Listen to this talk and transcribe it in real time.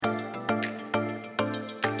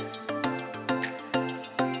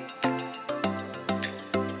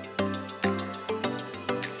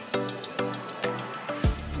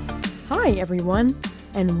Hi, everyone,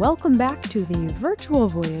 and welcome back to the Virtual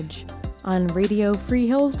Voyage on Radio Free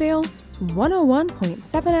Hillsdale 101.7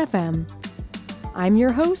 FM. I'm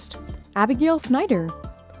your host, Abigail Snyder,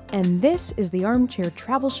 and this is the Armchair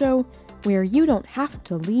Travel Show where you don't have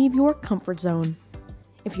to leave your comfort zone.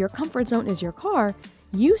 If your comfort zone is your car,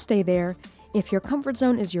 you stay there. If your comfort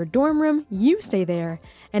zone is your dorm room, you stay there.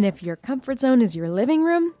 And if your comfort zone is your living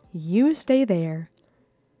room, you stay there.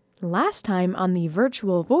 Last time on the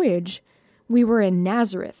Virtual Voyage, we were in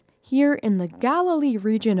Nazareth, here in the Galilee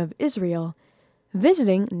region of Israel,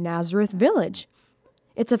 visiting Nazareth Village.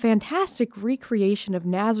 It's a fantastic recreation of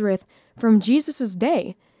Nazareth from Jesus'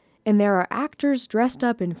 day, and there are actors dressed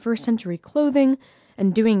up in first century clothing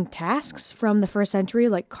and doing tasks from the first century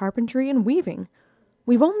like carpentry and weaving.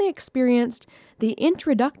 We've only experienced the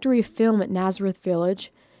introductory film at Nazareth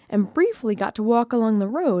Village and briefly got to walk along the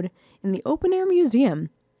road in the open-air museum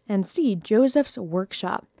and see Joseph's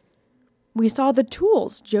workshop. We saw the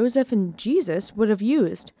tools Joseph and Jesus would have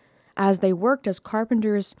used as they worked as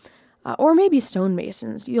carpenters or maybe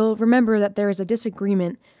stonemasons. You'll remember that there is a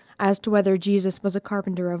disagreement as to whether Jesus was a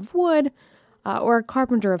carpenter of wood or a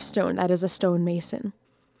carpenter of stone, that is a stonemason.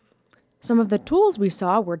 Some of the tools we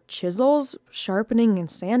saw were chisels, sharpening and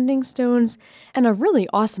sanding stones, and a really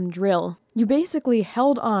awesome drill. You basically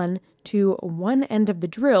held on to one end of the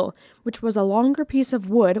drill, which was a longer piece of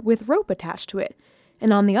wood with rope attached to it,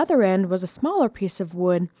 and on the other end was a smaller piece of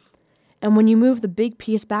wood. And when you move the big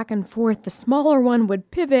piece back and forth, the smaller one would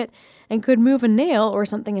pivot and could move a nail or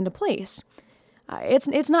something into place.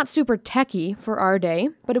 It's not super techy for our day,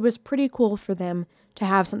 but it was pretty cool for them to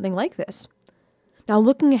have something like this. Now,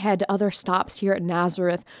 looking ahead to other stops here at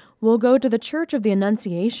Nazareth, we'll go to the Church of the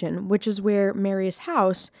Annunciation, which is where Mary's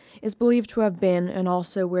house is believed to have been, and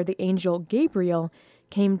also where the angel Gabriel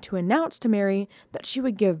came to announce to Mary that she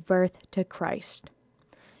would give birth to Christ.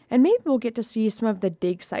 And maybe we'll get to see some of the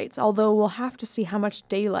dig sites, although we'll have to see how much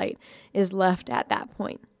daylight is left at that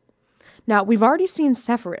point. Now, we've already seen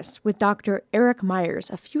Sepphoris with Dr. Eric Myers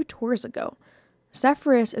a few tours ago.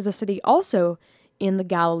 Sepphoris is a city also in the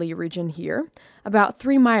Galilee region here, about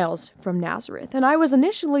 3 miles from Nazareth. And I was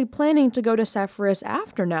initially planning to go to Sepphoris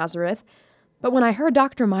after Nazareth, but when I heard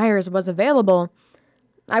Dr. Myers was available,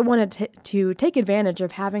 I wanted to take advantage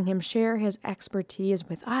of having him share his expertise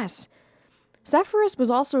with us. Sepphoris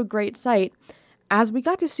was also a great site, as we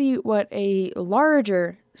got to see what a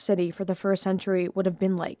larger city for the first century would have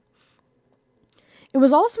been like. It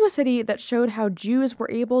was also a city that showed how Jews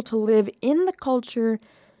were able to live in the culture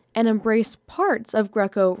and embrace parts of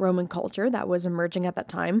Greco-Roman culture that was emerging at that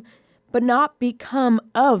time, but not become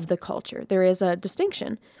of the culture. There is a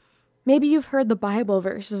distinction. Maybe you've heard the Bible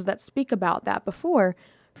verses that speak about that before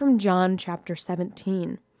from John chapter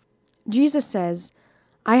 17. Jesus says,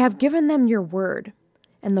 "I have given them your word,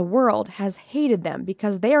 and the world has hated them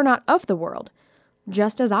because they are not of the world,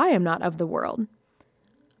 just as I am not of the world.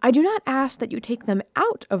 I do not ask that you take them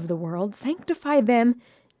out of the world, sanctify them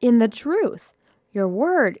in the truth. Your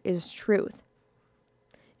word is truth."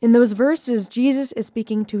 In those verses, Jesus is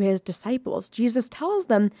speaking to his disciples. Jesus tells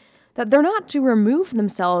them that they're not to remove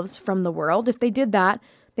themselves from the world. If they did that,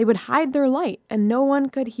 they would hide their light, and no one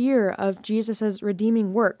could hear of Jesus'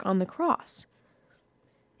 redeeming work on the cross.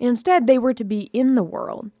 Instead, they were to be in the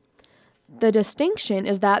world. The distinction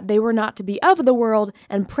is that they were not to be of the world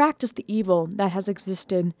and practice the evil that has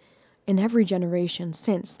existed in every generation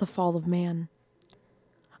since the fall of man.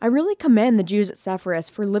 I really commend the Jews at Sepphoris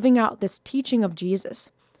for living out this teaching of Jesus.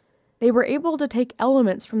 They were able to take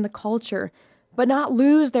elements from the culture, but not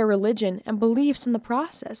lose their religion and beliefs in the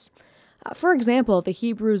process. For example, the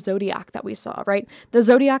Hebrew zodiac that we saw, right? The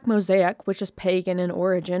zodiac mosaic, which is pagan in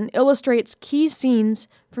origin, illustrates key scenes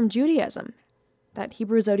from Judaism. That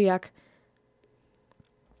Hebrew zodiac.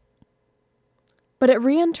 But it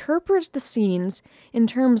reinterprets the scenes in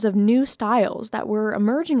terms of new styles that were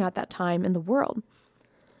emerging at that time in the world.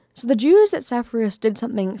 So the Jews at Sepphoris did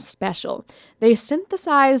something special. They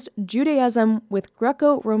synthesized Judaism with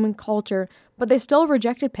Greco-Roman culture, but they still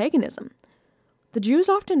rejected paganism. The Jews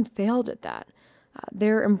often failed at that.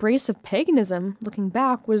 Their embrace of paganism, looking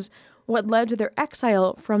back, was what led to their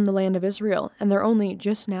exile from the land of Israel, and they're only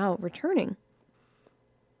just now returning.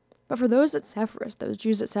 But for those at Sepphoris, those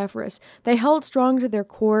Jews at Sepphoris, they held strong to their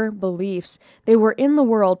core beliefs. They were in the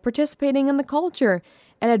world, participating in the culture,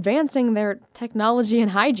 and advancing their technology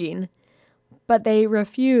and hygiene. But they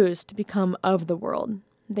refused to become of the world.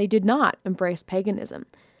 They did not embrace paganism.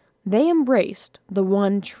 They embraced the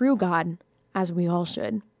one true God, as we all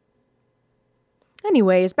should.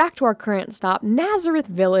 Anyways, back to our current stop, Nazareth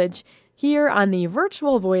Village, here on the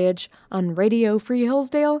Virtual Voyage on Radio Free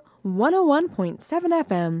Hillsdale 101.7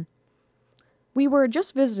 FM. We were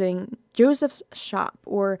just visiting Joseph's shop,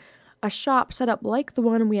 or a shop set up like the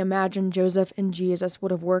one we imagine Joseph and Jesus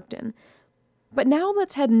would have worked in. But now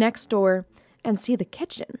let's head next door and see the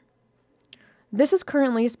kitchen. This is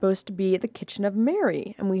currently supposed to be the kitchen of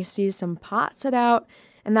Mary, and we see some pots set out,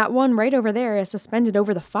 and that one right over there is suspended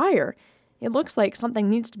over the fire. It looks like something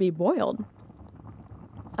needs to be boiled.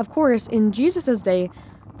 Of course, in Jesus' day,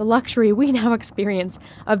 the luxury we now experience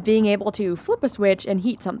of being able to flip a switch and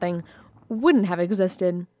heat something wouldn't have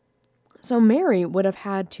existed. So Mary would have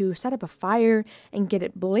had to set up a fire and get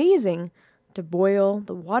it blazing to boil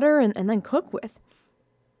the water and then cook with.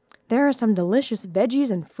 There are some delicious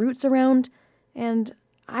veggies and fruits around, and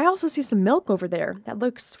I also see some milk over there that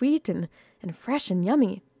looks sweet and fresh and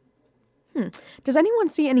yummy. Does anyone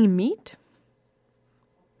see any meat?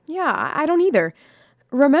 Yeah, I don't either.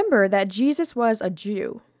 Remember that Jesus was a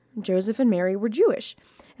Jew. Joseph and Mary were Jewish,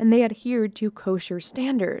 and they adhered to kosher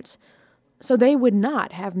standards. So they would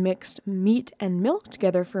not have mixed meat and milk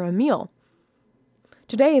together for a meal.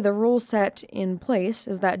 Today, the rule set in place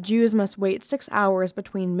is that Jews must wait 6 hours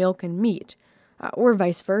between milk and meat, or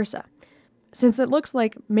vice versa. Since it looks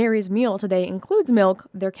like Mary's meal today includes milk,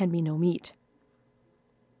 there can be no meat.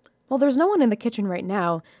 Well, there's no one in the kitchen right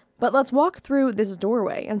now, but let's walk through this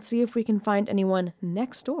doorway and see if we can find anyone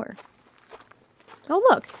next door. Oh,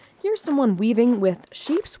 look, here's someone weaving with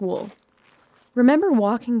sheep's wool. Remember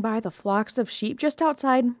walking by the flocks of sheep just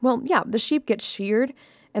outside? Well, yeah, the sheep get sheared,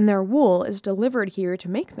 and their wool is delivered here to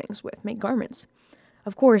make things with, make garments.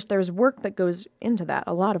 Of course, there's work that goes into that,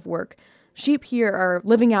 a lot of work. Sheep here are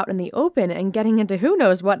living out in the open and getting into who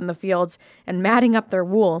knows what in the fields and matting up their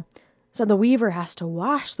wool. So the weaver has to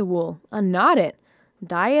wash the wool, unknot it,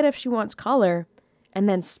 dye it if she wants color, and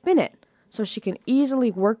then spin it so she can easily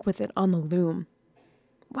work with it on the loom.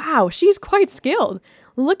 Wow, she's quite skilled.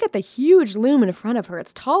 Look at the huge loom in front of her.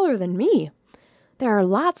 It's taller than me. There are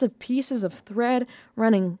lots of pieces of thread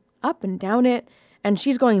running up and down it, and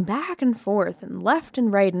she's going back and forth and left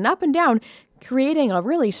and right and up and down, creating a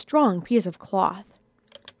really strong piece of cloth.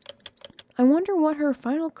 I wonder what her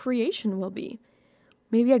final creation will be.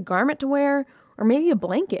 Maybe a garment to wear, or maybe a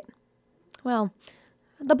blanket. Well,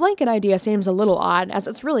 the blanket idea seems a little odd, as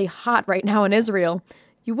it's really hot right now in Israel.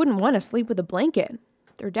 You wouldn't want to sleep with a blanket.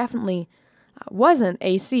 There definitely wasn't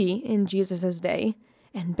AC in Jesus' day,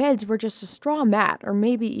 and beds were just a straw mat, or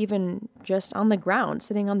maybe even just on the ground,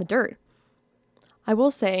 sitting on the dirt. I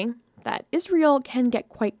will say that Israel can get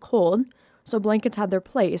quite cold, so blankets had their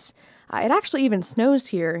place. It actually even snows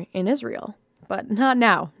here in Israel, but not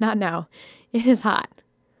now. It is hot.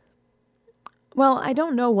 Well, I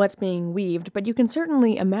don't know what's being weaved, but you can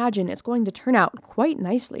certainly imagine it's going to turn out quite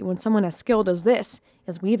nicely when someone as skilled as this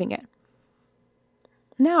is weaving it.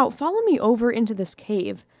 Now, follow me over into this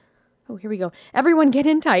cave. Oh, here we go. Everyone get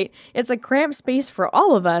in tight. It's a cramped space for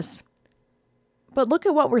all of us. But look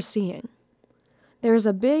at what we're seeing. There's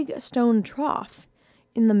a big stone trough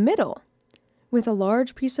in the middle with a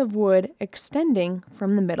large piece of wood extending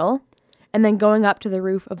from the middle and then going up to the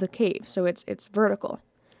roof of the cave, so it's vertical.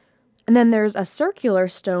 And then there's a circular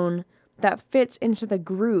stone that fits into the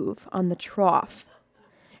groove on the trough.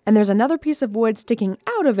 And there's another piece of wood sticking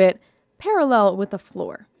out of it, parallel with the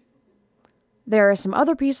floor. There are some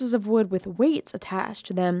other pieces of wood with weights attached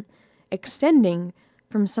to them, extending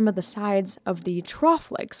from some of the sides of the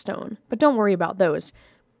trough-like stone, but don't worry about those.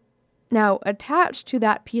 Now, attached to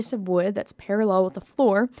that piece of wood that's parallel with the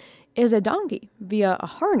floor is a donkey via a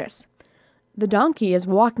harness. The donkey is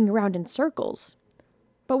walking around in circles.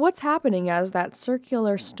 But what's happening as that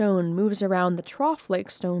circular stone moves around the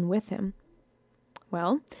trough-like stone with him?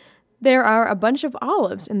 Well, there are a bunch of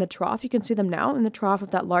olives in the trough. You can see them now in the trough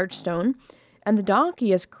of that large stone. And the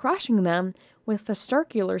donkey is crushing them with the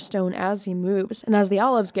circular stone as he moves. And as the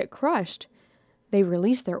olives get crushed, they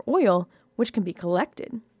release their oil, which can be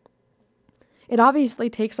collected. It obviously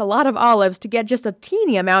takes a lot of olives to get just a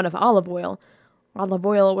teeny amount of olive oil. Olive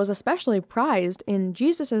oil was especially prized in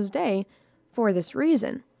Jesus' day for this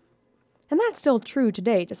reason. And that's still true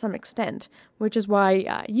today to some extent, which is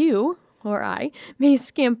why you, or I, may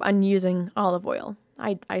skimp on using olive oil.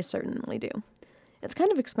 I certainly do. It's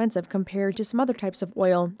kind of expensive compared to some other types of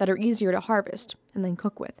oil that are easier to harvest and then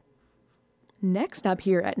cook with. Next up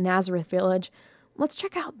here at Nazareth Village, let's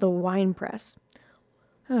check out the wine press.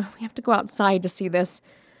 We have to go outside to see this.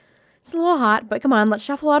 It's a little hot, but come on, let's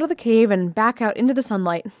shuffle out of the cave and back out into the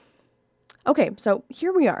sunlight. Okay, so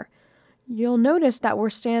here we are. You'll notice that we're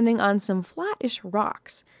standing on some flattish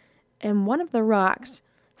rocks, and one of the rocks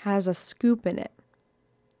has a scoop in it.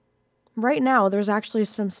 Right now, there's actually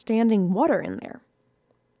some standing water in there.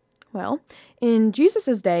 Well, in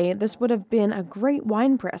Jesus' day, this would have been a great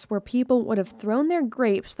wine press where people would have thrown their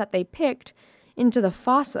grapes that they picked into the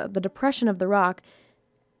fossa, the depression of the rock,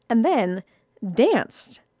 and then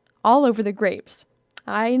danced all over the grapes.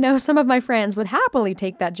 I know some of my friends would happily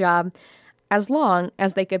take that job as long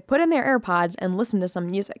as they could put in their AirPods and listen to some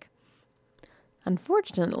music.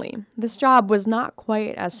 Unfortunately, this job was not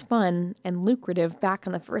quite as fun and lucrative back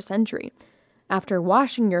in the first century. After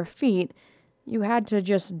washing your feet, you had to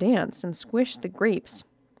just dance and squish the grapes,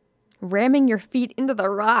 ramming your feet into the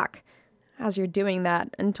rock as you're doing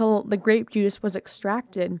that until the grape juice was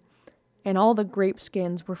extracted and all the grape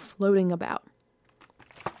skins were floating about.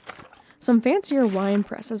 Some fancier wine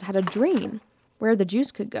presses had a drain where the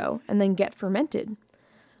juice could go and then get fermented.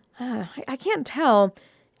 I can't tell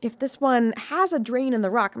if this one has a drain in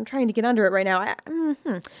the rock. I'm trying to get under it right now.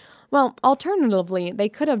 Well, alternatively, they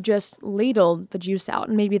could have just ladled the juice out,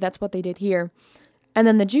 and maybe that's what they did here. And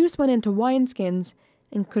then the juice went into wineskins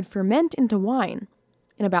and could ferment into wine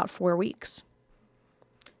in about 4 weeks.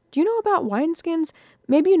 Do you know about wineskins?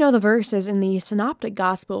 Maybe you know the verses in the Synoptic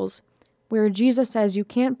Gospels where Jesus says you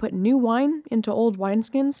can't put new wine into old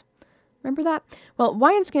wineskins. Remember that? Well,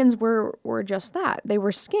 wineskins were just that. They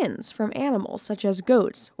were skins from animals such as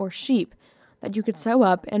goats or sheep that you could sew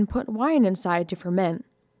up and put wine inside to ferment.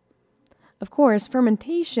 Of course,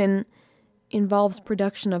 fermentation involves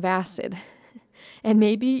production of acid. And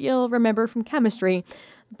maybe you'll remember from chemistry,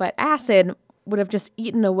 but acid would have just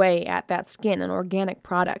eaten away at that skin, an organic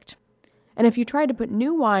product. And if you tried to put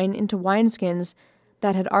new wine into wineskins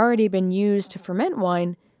that had already been used to ferment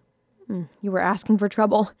wine, you were asking for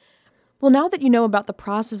trouble. Well, now that you know about the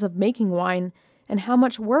process of making wine and how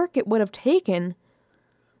much work it would have taken,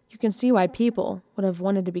 you can see why people would have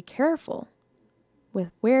wanted to be careful with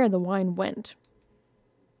where the wine went.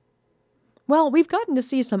 Well, we've gotten to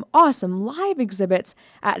see some awesome live exhibits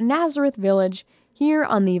at Nazareth Village here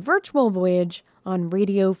on the Virtual Voyage on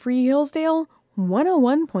Radio Free Hillsdale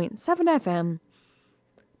 101.7 FM.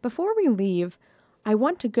 Before we leave, I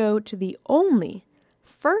want to go to the only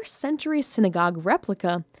first-century synagogue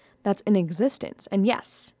replica that's in existence. And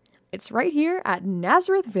yes, it's right here at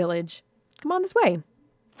Nazareth Village. Come on this way.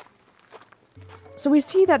 So we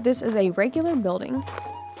see that this is a regular building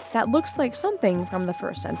that looks like something from the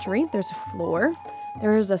first century. There's a floor.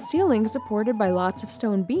 There is a ceiling supported by lots of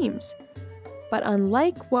stone beams. But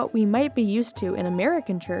unlike what we might be used to in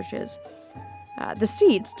American churches, the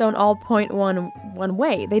seats don't all point one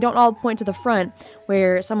way. They don't all point to the front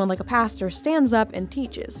where someone like a pastor stands up and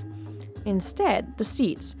teaches. Instead, the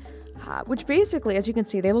seats, which basically, as you can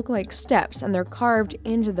see, they look like steps and they're carved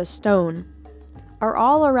into the stone, are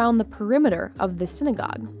all around the perimeter of the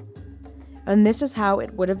synagogue. And this is how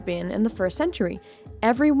it would have been in the first century.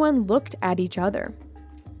 Everyone looked at each other.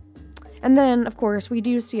 And then, of course, we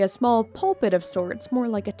do see a small pulpit of sorts, more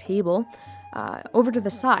like a table, over to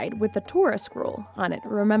the side with the Torah scroll on it.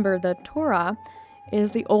 Remember, the Torah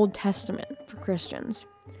is the Old Testament for Christians.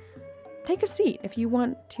 Take a seat if you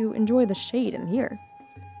want to enjoy the shade in here.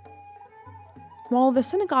 While the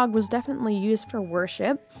synagogue was definitely used for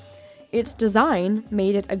worship, its design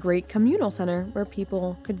made it a great communal center where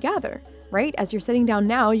people could gather, right? As you're sitting down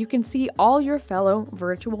now, you can see all your fellow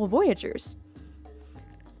virtual voyagers.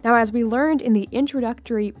 Now, as we learned in the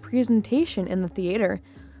introductory presentation in the theater,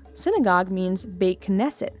 synagogue means Beit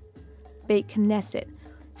Knesset. Beit Knesset,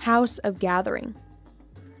 house of gathering.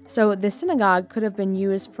 So the synagogue could have been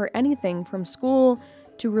used for anything from school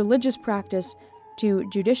to religious practice to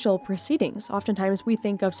judicial proceedings. Oftentimes we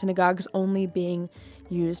think of synagogues only being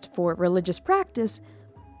used for religious practice,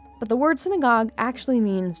 but the word synagogue actually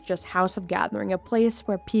means just house of gathering, a place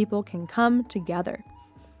where people can come together.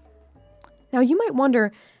 Now you might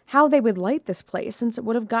wonder how they would light this place since it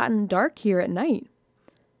would have gotten dark here at night.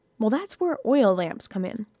 Well, that's where oil lamps come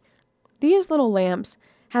in. These little lamps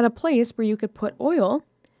had a place where you could put oil,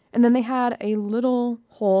 and then they had a little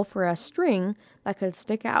hole for a string that could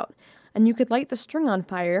stick out. And you could light the string on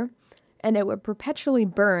fire, and it would perpetually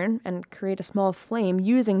burn and create a small flame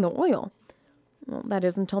using the oil. Well, that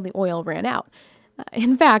is until the oil ran out.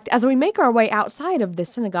 In fact, as we make our way outside of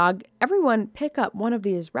this synagogue, everyone pick up one of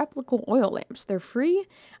these replica oil lamps. They're free,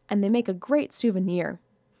 and they make a great souvenir.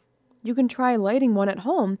 You can try lighting one at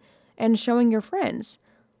home and showing your friends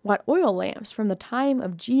what oil lamps from the time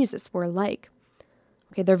of Jesus were like.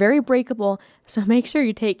 Okay, they're very breakable, so make sure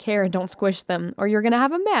you take care and don't squish them, or you're going to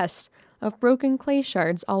have a mess of broken clay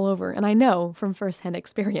shards all over, and I know from firsthand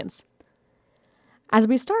experience. As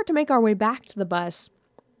we start to make our way back to the bus,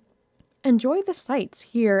 enjoy the sights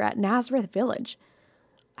here at Nazareth Village.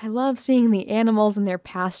 I love seeing the animals in their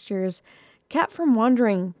pastures, kept from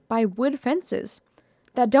wandering by wood fences.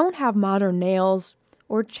 that don't have modern nails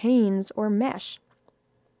or chains or mesh.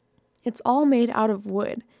 It's all made out of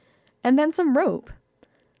wood, and then some rope.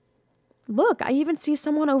 Look, I even see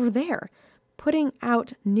someone over there putting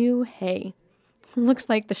out new hay. Looks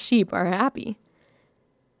like the sheep are happy.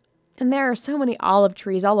 And there are so many olive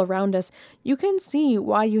trees all around us. You can see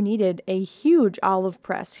why you needed a huge olive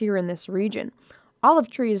press here in this region. Olive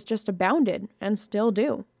trees just abounded and still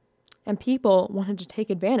do. And people wanted to take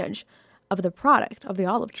advantage of the product of the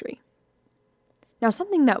olive tree. Now,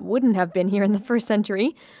 something that wouldn't have been here in the first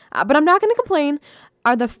century, but I'm not going to complain,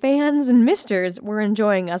 are the fans and misters we're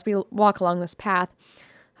enjoying as we walk along this path.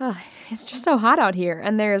 It's just so hot out here,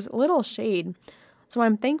 and there's little shade. So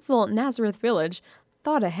I'm thankful Nazareth Village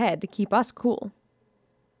thought ahead to keep us cool.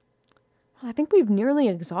 I think we've nearly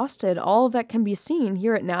exhausted all that can be seen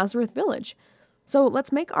here at Nazareth Village. So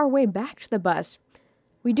let's make our way back to the bus.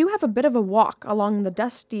 We do have a bit of a walk along the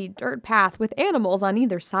dusty dirt path with animals on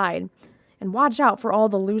either side. And watch out for all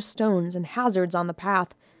the loose stones and hazards on the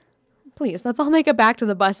path. Please, let's all make it back to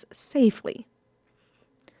the bus safely.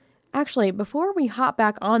 Actually, before we hop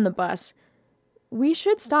back on the bus, we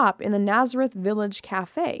should stop in the Nazareth Village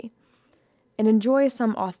Cafe and enjoy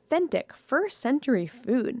some authentic first-century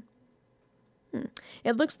food.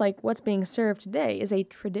 It looks like what's being served today is a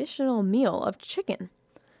traditional meal of chicken.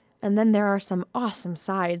 And then there are some awesome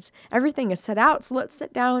sides. Everything is set out, so let's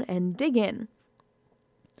sit down and dig in.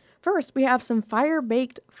 First, we have some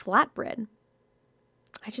fire-baked flatbread.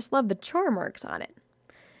 I just love the char marks on it.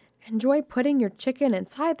 Enjoy putting your chicken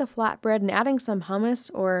inside the flatbread and adding some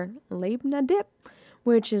hummus or labna dip,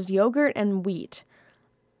 which is yogurt and wheat.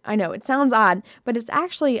 I know, it sounds odd, but it's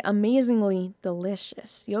actually amazingly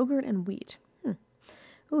delicious. Yogurt and wheat.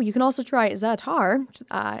 Ooh, you can also try za'atar,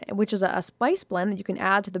 which is a spice blend that you can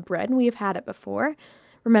add to the bread, and we have had it before.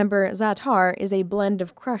 Remember, za'atar is a blend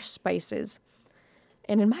of crushed spices.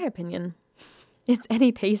 And in my opinion, it's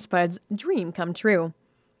any taste bud's dream come true.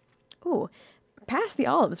 Ooh, pass the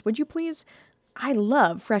olives, would you please? I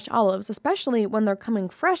love fresh olives, especially when they're coming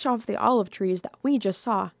fresh off the olive trees that we just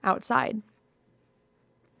saw outside.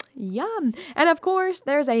 Yum! And of course,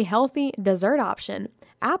 there's a healthy dessert option.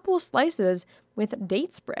 Apple slices with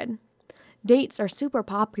date spread. Dates are super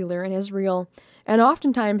popular in Israel, and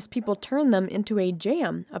oftentimes people turn them into a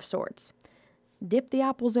jam of sorts. Dip the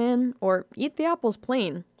apples in, or eat the apples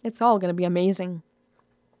plain. It's all going to be amazing.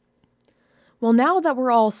 Well, now that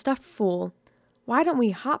we're all stuffed full, why don't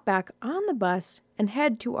we hop back on the bus and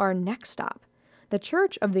head to our next stop, the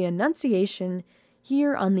Church of the Annunciation,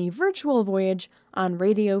 here on the Virtual Voyage on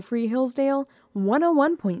Radio Free Hillsdale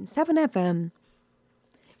 101.7 FM.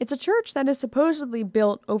 It's a church that is supposedly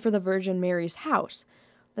built over the Virgin Mary's house,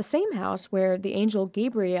 the same house where the angel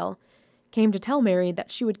Gabriel came to tell Mary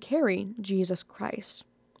that she would carry Jesus Christ.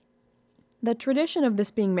 The tradition of this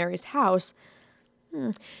being Mary's house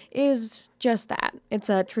is just that. It's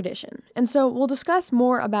a tradition. And so we'll discuss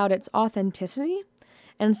more about its authenticity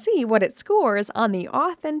and see what it scores on the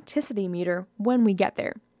authenticity meter when we get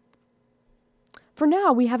there. For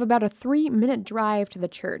now, we have about a 3-minute drive to the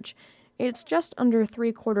church. It's just under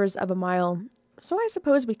 3/4 of a mile, so I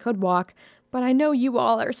suppose we could walk, but I know you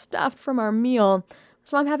all are stuffed from our meal,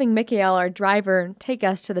 so I'm having Mikhail, our driver, take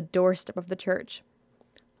us to the doorstep of the church.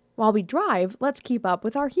 While we drive, let's keep up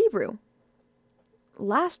with our Hebrew.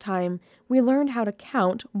 Last time, we learned how to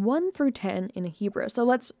count 1 through 10 in Hebrew, so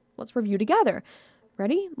let's review together.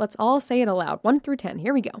 Ready? Let's all say it aloud. 1 through 10.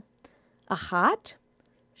 Here we go. Achat,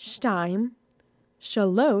 Shtaim,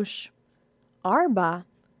 Shalosh, Arba,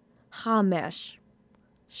 Chamesh,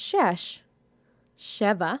 Shesh,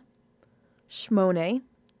 Sheva, Shmone,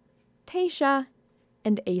 Tesha,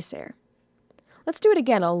 and Aser. Let's do it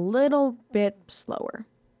again a little bit slower.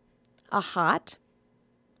 Achat,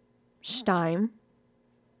 Shtaim,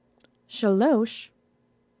 Shalosh,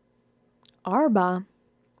 Arba,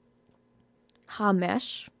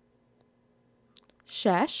 Chamesh,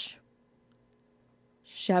 Shesh,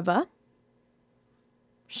 Sheva,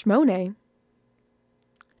 Shmone,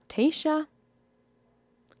 Tesha,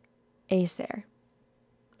 Aser.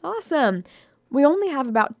 Awesome! We only have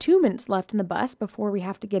about 2 minutes left in the bus before we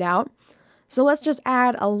have to get out, so let's just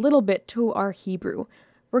add a little bit to our Hebrew.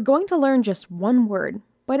 We're going to learn just one word,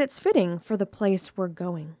 but it's fitting for the place we're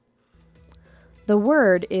going. The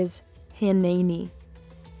word is Hineni.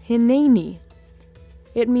 Hineni.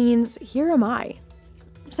 It means, here am I.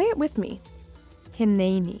 Say it with me.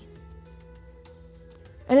 Hineni.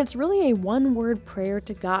 And it's really a one-word prayer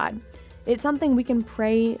to God. It's something we can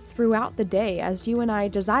pray throughout the day as you and I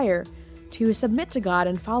desire to submit to God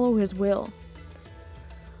and follow His will.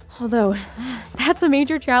 Although, that's a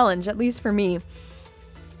major challenge, at least for me.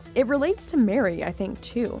 It relates to Mary, I think,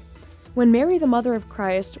 too. When Mary, the mother of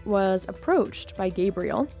Christ, was approached by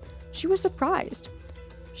Gabriel, she was surprised.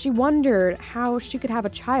 She wondered how she could have a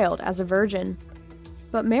child as a virgin.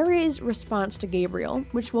 But Mary's response to Gabriel,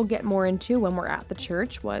 which we'll get more into when we're at the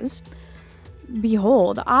church, was,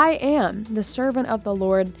 "Behold, I am the servant of the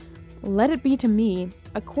Lord. Let it be to me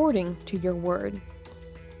according to your word."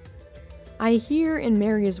 I hear in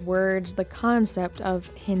Mary's words the concept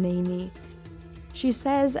of hineni. She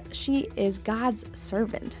says she is God's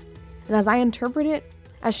servant. And as I interpret it,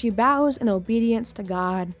 as she bows in obedience to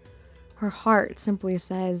God, her heart simply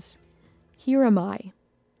says, "Here am I,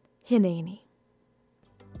 hineni."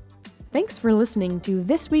 Thanks for listening to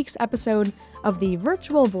this week's episode of The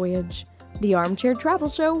Virtual Voyage, the Armchair Travel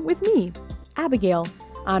Show with me, Abigail,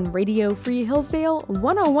 on Radio Free Hillsdale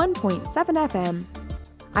 101.7 FM.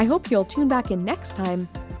 I hope you'll tune back in next time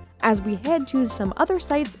as we head to some other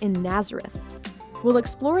sites in Nazareth. We'll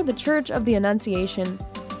explore the Church of the Annunciation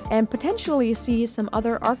and potentially see some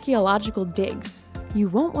other archaeological digs. You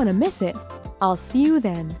won't want to miss it. I'll see you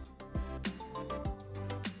then.